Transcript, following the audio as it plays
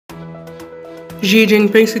Xi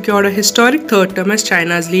Jinping secured a historic third term as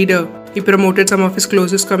China's leader. He promoted some of his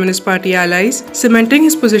closest Communist Party allies, cementing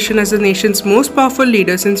his position as the nation's most powerful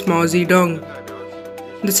leader since Mao Zedong.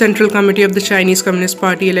 The Central Committee of the Chinese Communist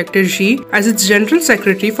Party elected Xi as its General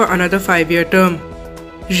Secretary for another 5-year term.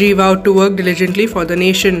 Xi vowed to work diligently for the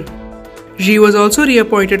nation. Xi was also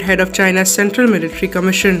reappointed head of China's Central Military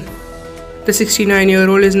Commission. The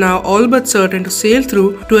 69-year-old is now all but certain to sail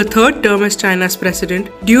through to a third term as China's president,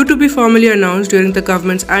 due to be formally announced during the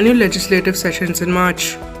government's annual legislative sessions in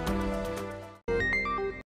March.